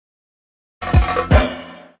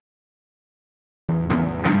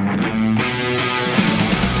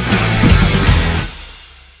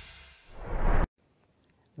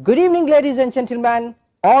Good evening, ladies and gentlemen,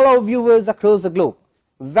 all our viewers across the globe.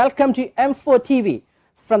 Welcome to M4TV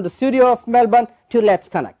from the studio of Melbourne to Let's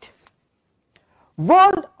Connect.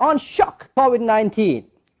 World on shock, COVID-19.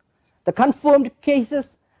 The confirmed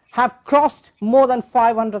cases have crossed more than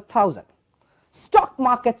 500,000. Stock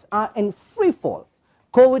markets are in free fall.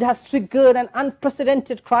 COVID has triggered an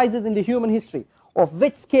unprecedented crisis in the human history, of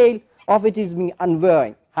which scale of it is being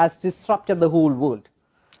unwearing, has disrupted the whole world.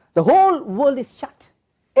 The whole world is shut.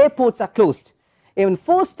 Airports are closed. Even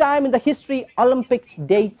first time in the history, Olympics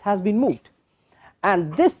dates has been moved.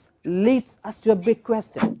 And this leads us to a big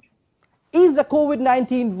question. Is the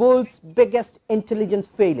COVID-19 world's biggest intelligence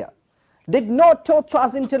failure? Did no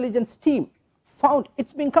top-class intelligence team found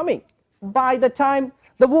it's been coming? By the time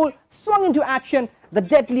the world swung into action, the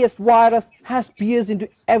deadliest virus has pierced into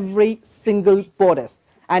every single border.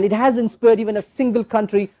 And it hasn't spared even a single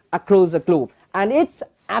country across the globe. And it's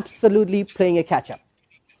absolutely playing a catch-up.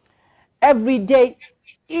 Every day,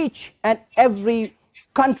 each and every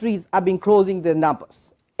countries are being closing their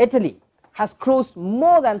numbers. Italy has crossed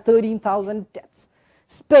more than 13,000 deaths.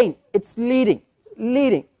 Spain, it's leading,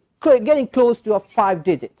 getting close to a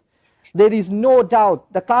 5-digit. There is no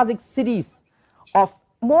doubt the classic cities of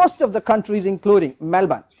most of the countries, including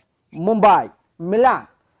Melbourne, Mumbai, Milan,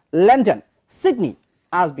 London, Sydney,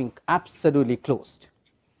 has been absolutely closed.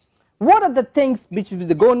 What are the things which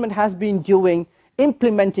the government has been doing,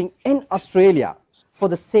 implementing in Australia for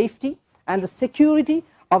the safety and the security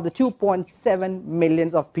of the 2.7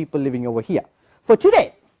 million of people living over here? For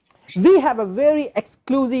today, we have a very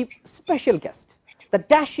exclusive special guest, the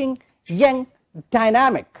dashing, young,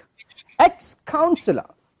 dynamic ex-councillor,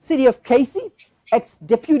 City of Casey,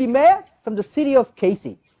 ex-deputy mayor from the City of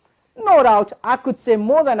Casey. No doubt, I could say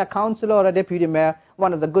more than a councillor or a deputy mayor,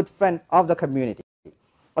 one of the good friends of the community.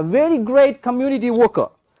 A very great community worker.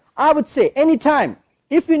 I would say anytime,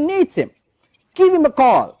 if you need him, give him a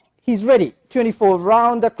call. He's ready 24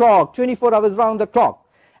 round the clock, 24 hours round the clock.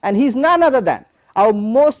 And he's none other than our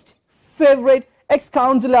most favorite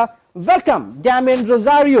ex-councillor. Welcome, Damian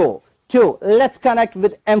Rosario, to Let's Connect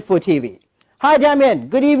with M4TV. Hi, Damian.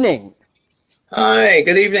 Good evening. Hi,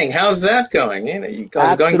 good evening. How's that going? You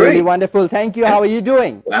guys are going great. Absolutely wonderful. Thank you. How are you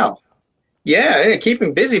doing? Wow. Yeah,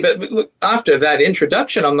 keeping busy. But look, after that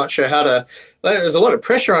introduction, I'm not sure how to. There's a lot of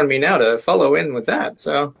pressure on me now to follow in with that.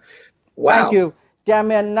 So, wow. Thank you,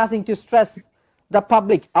 Damian. Nothing to stress. The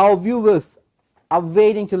public, our viewers, are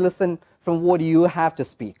waiting to listen from what you have to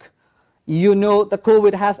speak. You know, the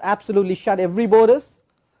COVID has absolutely shut every borders.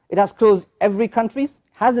 It has closed every country.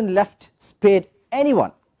 Hasn't left spared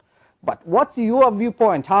anyone. But what's your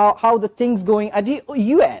viewpoint? How the things going at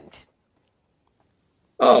your end?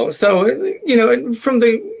 Oh, so, you know, from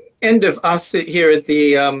the end of us here at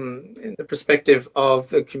the in the perspective of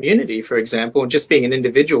the community, for example, just being an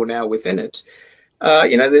individual now within it,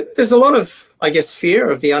 you know, there's a lot of, I guess, fear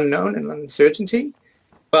of the unknown and uncertainty.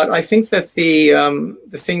 But I think that the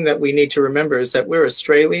thing that we need to remember is that we're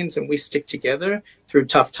Australians and we stick together through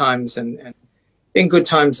tough times and in good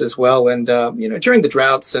times as well. And, you know, during the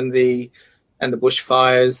droughts and the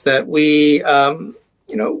bushfires that we,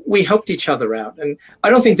 you know, we helped each other out. And I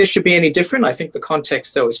don't think this should be any different. I think the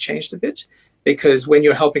context, though, has changed a bit, because when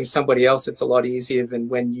you're helping somebody else, it's a lot easier than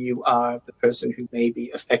when you are the person who may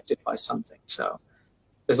be affected by something. So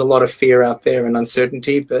there's a lot of fear out there and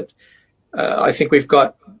uncertainty, but I think we've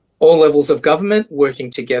got all levels of government working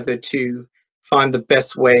together to find the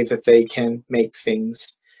best way that they can make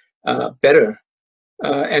things better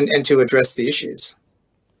and to address the issues.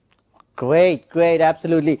 Great, great,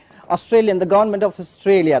 absolutely. The government of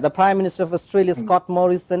Australia, the Prime Minister of Australia, Scott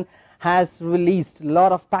Morrison, has released a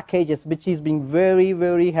lot of packages which is being very,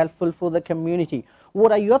 very helpful for the community.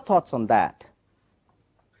 What are your thoughts on that?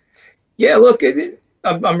 Yeah, look,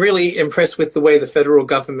 I'm really impressed with the way the federal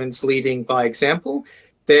government's leading by example.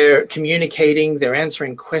 They're communicating, they're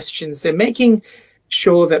answering questions, they're making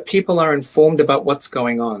sure that people are informed about what's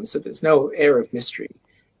going on, so there's no air of mystery.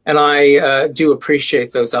 And I do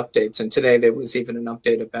appreciate those updates. And today there was even an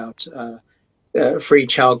update about free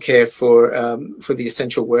childcare for the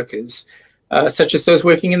essential workers, such as those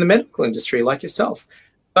working in the medical industry like yourself.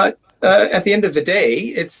 But at the end of the day,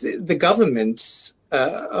 it's the governments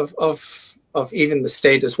of even the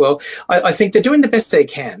state as well. I think they're doing the best they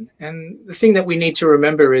can. And the thing that we need to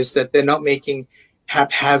remember is that they're not making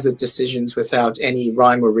haphazard decisions without any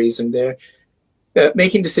rhyme or reason. They're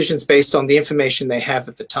making decisions based on the information they have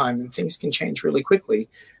at the time, and things can change really quickly.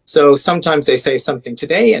 So sometimes they say something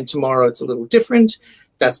today and tomorrow it's a little different.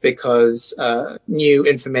 That's because new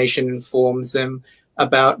information informs them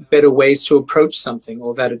about better ways to approach something,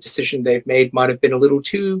 or that a decision they've made might have been a little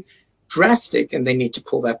too drastic and they need to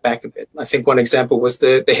pull that back a bit. I think one example was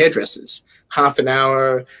the hairdressers. Half an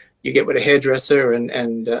hour you get with a hairdresser,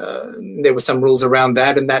 and there were some rules around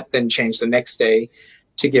that, and that then changed the next day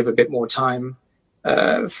to give a bit more time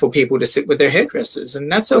for people to sit with their hairdressers,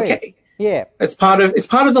 and that's okay. Yeah, it's part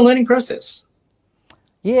of the learning process.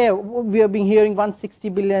 Yeah, we have been hearing 160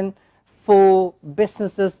 billion for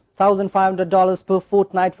businesses, $1,500 per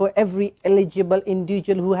fortnight for every eligible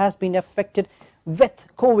individual who has been affected with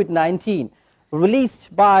COVID-19,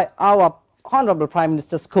 released by our Honorable Prime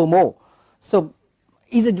Minister ScoMo. So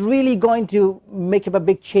is it really going to make up a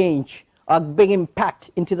big change, a big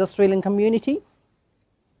impact into the Australian community?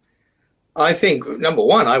 I think, number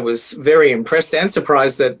one, I was very impressed and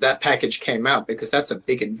surprised that that package came out, because that's a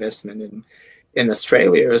big investment in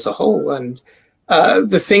Australia as a whole. And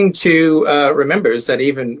the thing to remember is that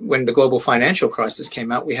even when the global financial crisis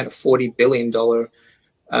came out, we had a $40 billion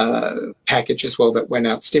package as well that went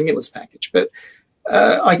out, stimulus package. But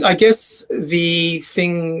I guess the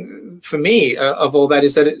thing for me of all that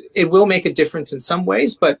is that it will make a difference in some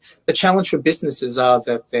ways, but the challenge for businesses are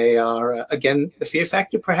that they are, again, the fear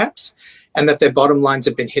factor perhaps, and that their bottom lines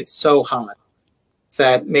have been hit so hard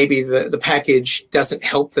that maybe the package doesn't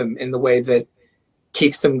help them in the way that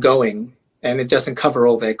keeps them going, and it doesn't cover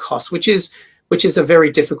all their costs, which is a very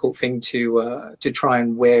difficult thing to try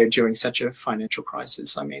and wear during such a financial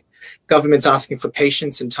crisis. I mean, government's asking for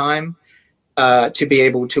patience and time to be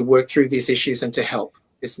able to work through these issues and to help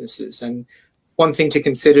businesses. And one thing to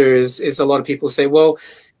consider is a lot of people say, well,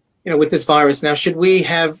 you know, with this virus now, should we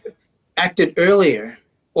have acted earlier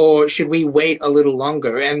or should we wait a little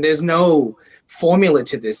longer? And there's no formula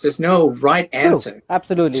to this. There's no right answer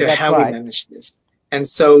to how we manage this. And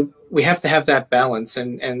so we have to have that balance.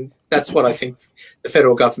 And that's what I think the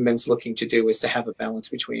federal government's looking to do, is to have a balance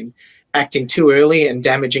between acting too early and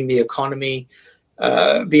damaging the economy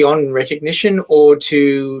beyond recognition, or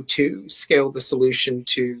to scale the solution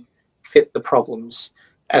to fit the problems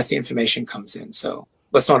as the information comes in. So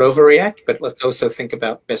let's not overreact, but let's also think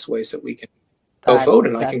about best ways that we can go forward.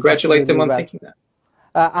 And I congratulate them on thinking that.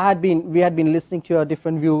 We had been listening to our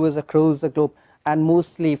different viewers across the globe, and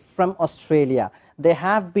mostly from Australia. They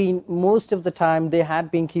have been, most of the time, they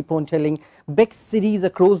had been keep on telling big cities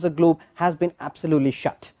across the globe has been absolutely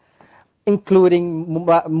shut, including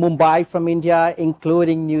Mumbai from India,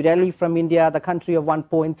 including New Delhi from India, the country of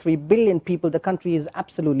 1.3 billion people. The country is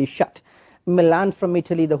absolutely shut. Milan from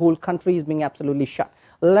Italy, the whole country is being absolutely shut.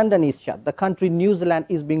 London is shut. The country New Zealand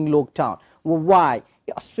is being locked down. Why?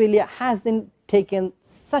 Australia hasn't taken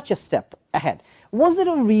such a step ahead. Was there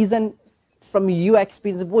a reason from your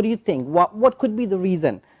experience? What do you think? What could be the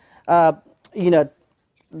reason? You know,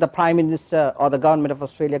 the Prime Minister or the government of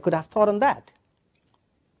Australia could have thought on that.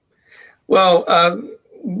 Well,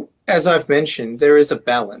 as I've mentioned, there is a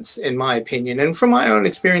balance, in my opinion, and from my own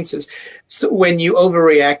experiences. So when you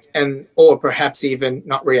overreact or perhaps even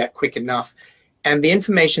not react quick enough, and the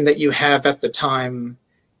information that you have at the time,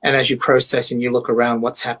 and as you process and you look around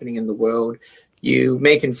what's happening in the world, you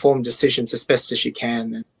make informed decisions as best as you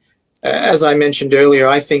can. As I mentioned earlier,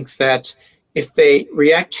 I think that if they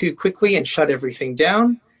react too quickly and shut everything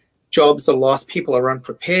down, jobs are lost, people are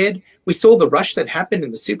unprepared. We saw the rush that happened in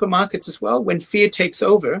the supermarkets as well. When fear takes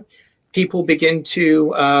over, people begin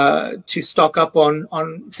to stock up on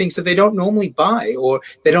things that they don't normally buy, or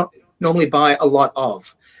they don't normally buy a lot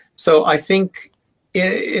of. So I think,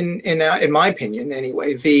 in my opinion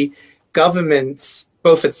anyway, the governments,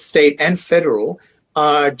 both at state and federal,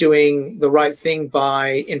 are doing the right thing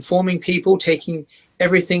by informing people, taking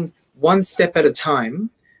everything one step at a time,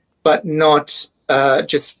 but not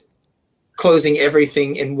just closing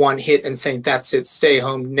everything in one hit and saying, that's it, stay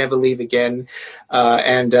home, never leave again,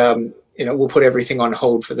 and you know, we'll put everything on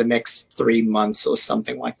hold for the next 3 months or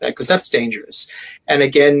something like that, because that's dangerous. And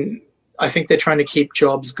again, I think they're trying to keep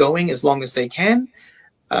jobs going as long as they can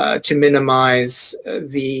to minimize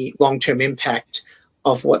the long-term impact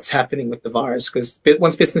of what's happening with the virus, because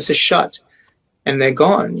once businesses shut and they're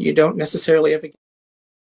gone, you don't necessarily ever get.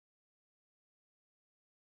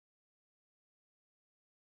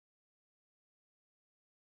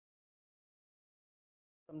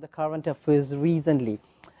 From the current affairs recently,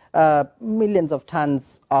 millions of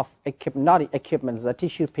tons of equipment, the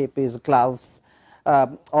tissue papers, gloves,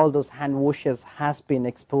 all those hand washes has been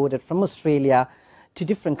exported from Australia to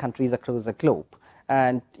different countries across the globe,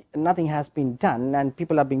 and nothing has been done, and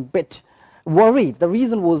people are being a bit worried. The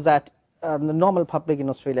reason was that the normal public in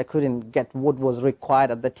Australia couldn't get what was required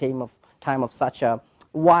at the time of such a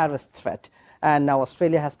virus threat, and now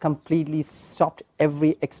Australia has completely stopped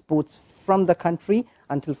every exports from the country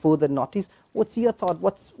until further notice. What's your thought?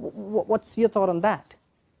 What's your thought on that?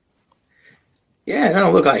 Yeah,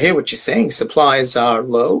 no, look, I hear what you're saying. Supplies are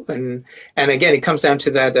low, and again, it comes down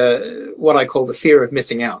to that what I call the fear of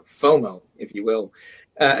missing out, FOMO, if you will.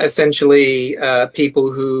 Essentially,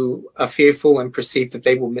 people who are fearful and perceive that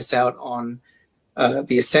they will miss out on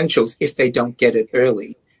the essentials if they don't get it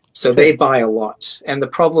early. So they buy a lot, and the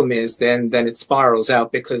problem is then it spirals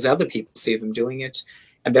out because other people see them doing it,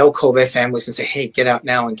 and they'll call their families and say, "Hey, get out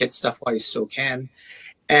now and get stuff while you still can."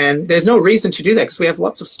 And there's no reason to do that because we have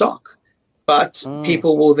lots of stock. But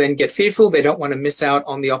people will then get fearful. They don't want to miss out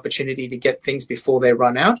on the opportunity to get things before they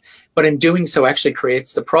run out. But in doing so, actually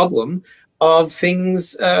creates the problem of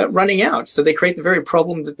things running out. So they create the very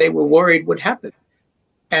problem that they were worried would happen.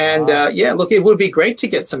 And yeah, look, it would be great to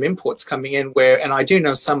get some imports coming in where, and I do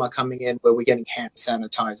know some are coming in where we're getting hand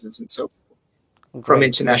sanitizers and so forth from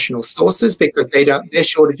international sources because their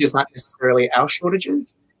shortages aren't necessarily our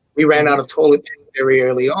shortages. We ran out of toilet paper very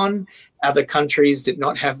early on. Other countries did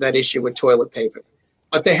not have that issue with toilet paper,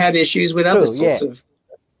 but they had issues with other sorts of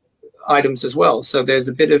items as well. So there's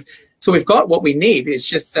a bit of, so we've got what we need. It's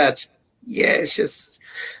just that, yeah, it's just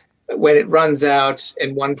when it runs out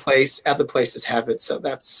in one place, other places have it. So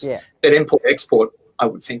that's that import export, I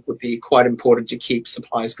would think would be quite important to keep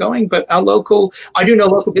supplies going. But our local, I do know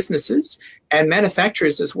local businesses and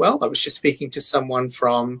manufacturers as well. I was just speaking to someone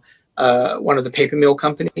from one of the paper mill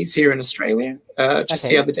companies here in Australia just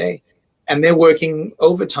the other day. And they're working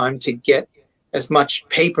overtime to get as much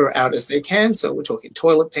paper out as they can. So we're talking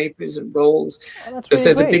toilet papers and rolls. Because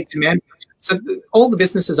there's a big demand. So all the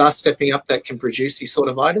businesses are stepping up that can produce these sort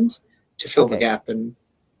of items to fill the gap. And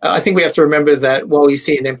I think we have to remember that while you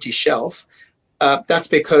see an empty shelf, that's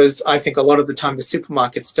because I think a lot of the time the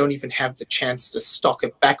supermarkets don't even have the chance to stock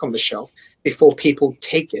it back on the shelf before people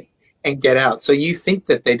take it and get out. So you think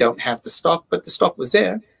that they don't have the stock, but the stock was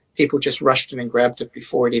there. People just rushed in and grabbed it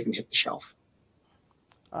before it even hit the shelf.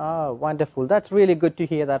 Oh, wonderful. That's really good to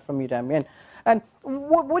hear that from you, Damian. And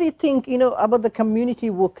what do you think, you know, about the community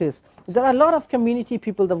workers? There are a lot of community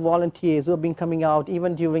people, the volunteers who have been coming out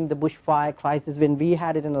even during the bushfire crisis when we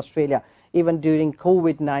had it in Australia, even during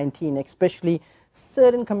COVID-19, especially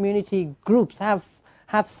certain community groups have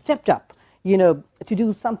stepped up, you know, to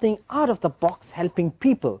do something out of the box, helping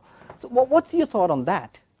people. So what's your thought on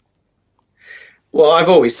that? Well, I've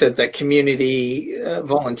always said that community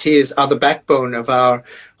volunteers are the backbone of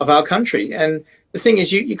our country. And the thing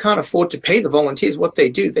is, you can't afford to pay the volunteers what they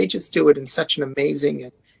do. They just do it in such an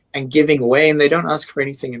amazing and giving way, and they don't ask for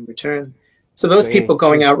anything in return. So those people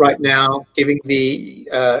going out right now, giving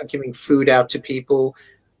food out to people,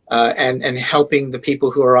 and helping the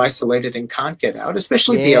people who are isolated and can't get out,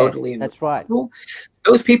 especially the elderly and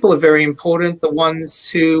those people are very important. The ones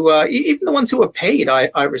who, even the ones who are paid,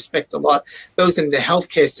 I respect a lot. Those in the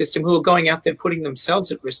healthcare system who are going out there putting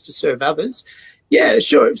themselves at risk to serve others. Yeah,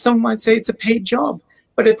 sure, someone might say it's a paid job.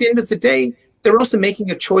 But at the end of the day, they're also making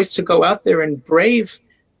a choice to go out there and brave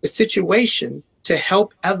the situation to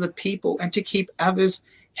help other people and to keep others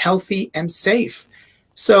healthy and safe.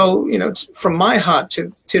 So, you know, from my heart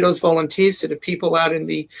to those volunteers, to the people out in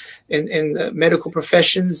the medical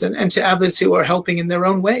professions and to others who are helping in their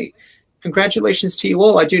own way. Congratulations to you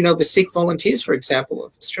all. I do know the Sikh volunteers, for example,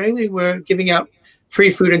 of Australia were giving out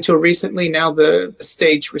free food until recently. Now the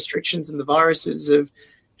stage restrictions and the viruses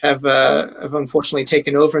have unfortunately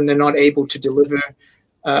taken over, and they're not able to deliver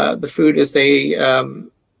the food as they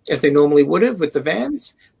normally would have with the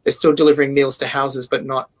vans. They're still delivering meals to houses, but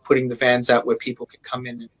not putting the vans out where people can come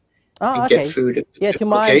in and get food at to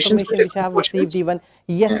my locations, information, which I have received even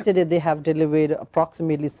yesterday, they have delivered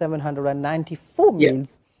approximately 794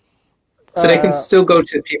 meals. So they can still go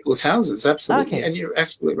to people's houses, absolutely, and you're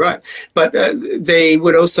absolutely right. But they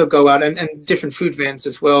would also go out, and different food vans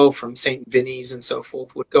as well from St. Vinny's and so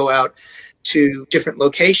forth would go out to different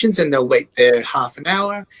locations, and they'll wait there half an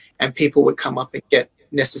hour, and people would come up and get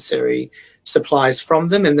necessary supplies from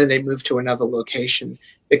them, and then they move to another location.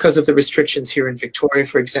 Because of the restrictions here in Victoria,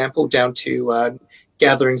 for example, down to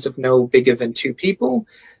gatherings of no bigger than 2 people,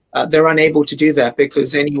 they're unable to do that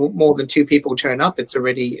because any more than 2 people turn up, it's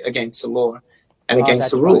already against the law and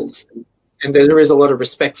against the rules. And there is a lot of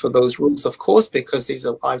respect for those rules, of course, because these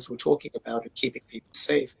are lives we're talking about and keeping people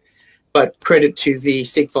safe. But credit to the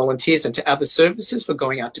Sikh volunteers and to other services for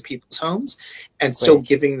going out to people's homes and still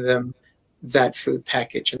giving them that food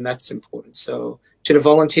package, and that's important. So to the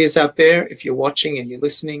volunteers out there, if you're watching and you're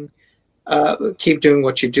listening, keep doing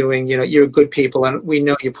what you're doing. You know, you're good people, and we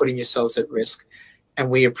know you're putting yourselves at risk, and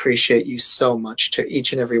we appreciate you so much, to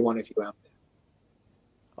each and every one of you out there.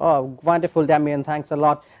 Oh, wonderful, Damian. Thanks a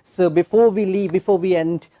lot. So before we leave, before we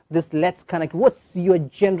end this Let's Connect, what's your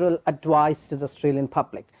general advice to the Australian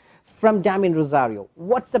public? from Damian Rosario.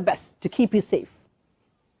 What's the best to keep you safe?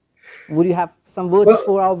 Would you have some words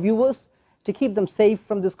for our viewers to keep them safe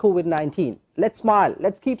from this COVID-19? Let's smile.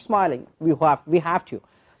 Let's keep smiling. We have to.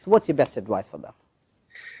 So what's your best advice for them?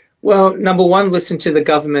 Well, number one, listen to the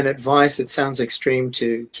government advice. It sounds extreme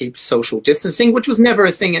to keep social distancing, which was never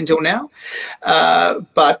a thing until now.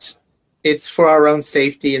 But it's for our own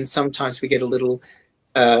safety, and sometimes we get a little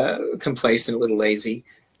complacent, a little lazy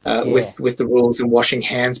with the rules and washing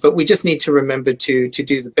hands. But we just need to remember to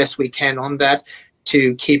do the best we can on that,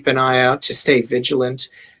 to keep an eye out, to stay vigilant.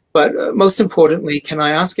 But most importantly, can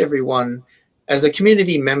I ask everyone, as a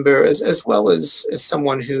community member, as well as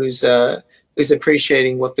someone who's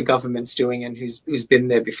appreciating what the government's doing and who's been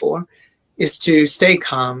there before, is to stay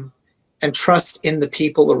calm and trust in the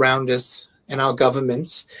people around us and our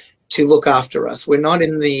governments to look after us. We're not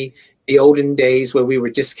in the olden days where we were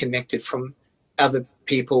disconnected from other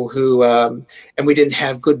people who, and we didn't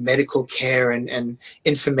have good medical care and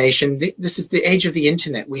information. This is the age of the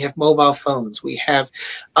internet. We have mobile phones. We have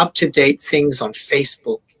up-to-date things on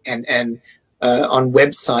Facebook and on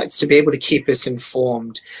websites to be able to keep us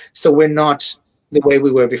informed. So we're not the way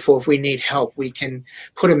we were before. If we need help, we can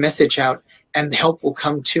put a message out and help will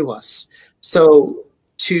come to us. So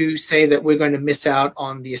to say that we're going to miss out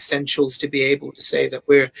on the essentials, to be able to say that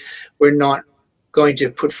we're not going to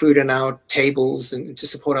put food on our tables and to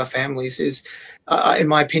support our families is, in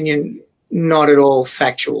my opinion, not at all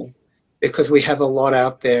factual, because we have a lot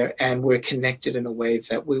out there and we're connected in a way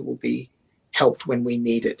that we will be helped when we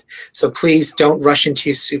need it. So please don't rush into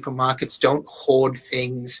your supermarkets. Don't hoard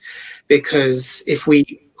things, because if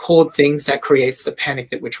we hoard things, that creates the panic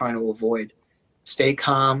that we're trying to avoid. Stay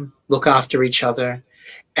calm, look after each other,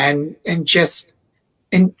 and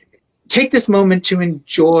take this moment to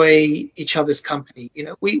enjoy each other's company. You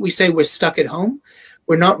know, we say we're stuck at home.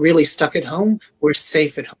 We're not really stuck at home. We're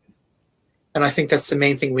safe at home. And I think that's the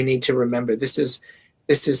main thing we need to remember. This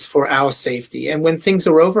is for our safety. And when things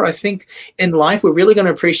are over, I think in life, we're really going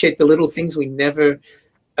to appreciate the little things we never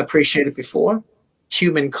appreciated before.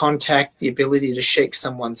 Human contact, the ability to shake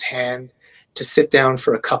someone's hand, to sit down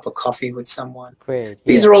for a cup of coffee with someone. Great.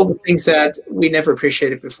 These are all the things that we never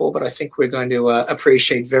appreciated before, but I think we're going to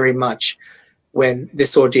appreciate very much when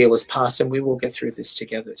this ordeal is past, and we will get through this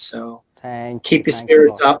together. So keep your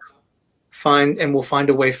spirits up, and we'll find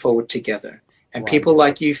a way forward together. And people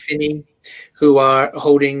like you, Finney, who are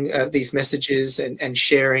holding these messages and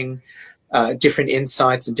sharing different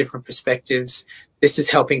insights and different perspectives, this is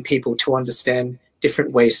helping people to understand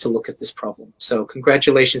different ways to look at this problem. So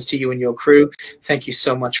congratulations to you and your crew. Thank you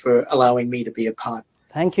so much for allowing me to be a part.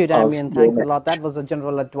 Thank you, Damian. Thanks a lot. That was a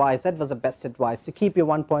general advice. That was the best advice. To keep your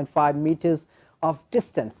 1.5 meters of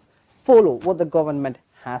distance. Follow what the government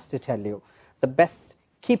has to tell you. The best,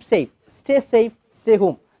 keep safe, stay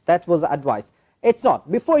home. That was the advice. It's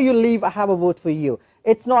not, before you leave, I have a word for you.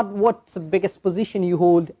 It's not what's the biggest position you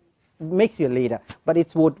hold makes you a leader, but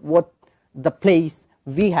it's what the place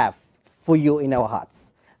we have for you in our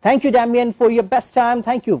hearts. Thank you, Damian, for your best time.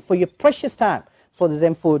 Thank you for your precious time for this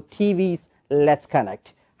M4 TV's Let's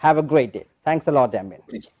Connect. Have a great day. Thanks a lot, Damian.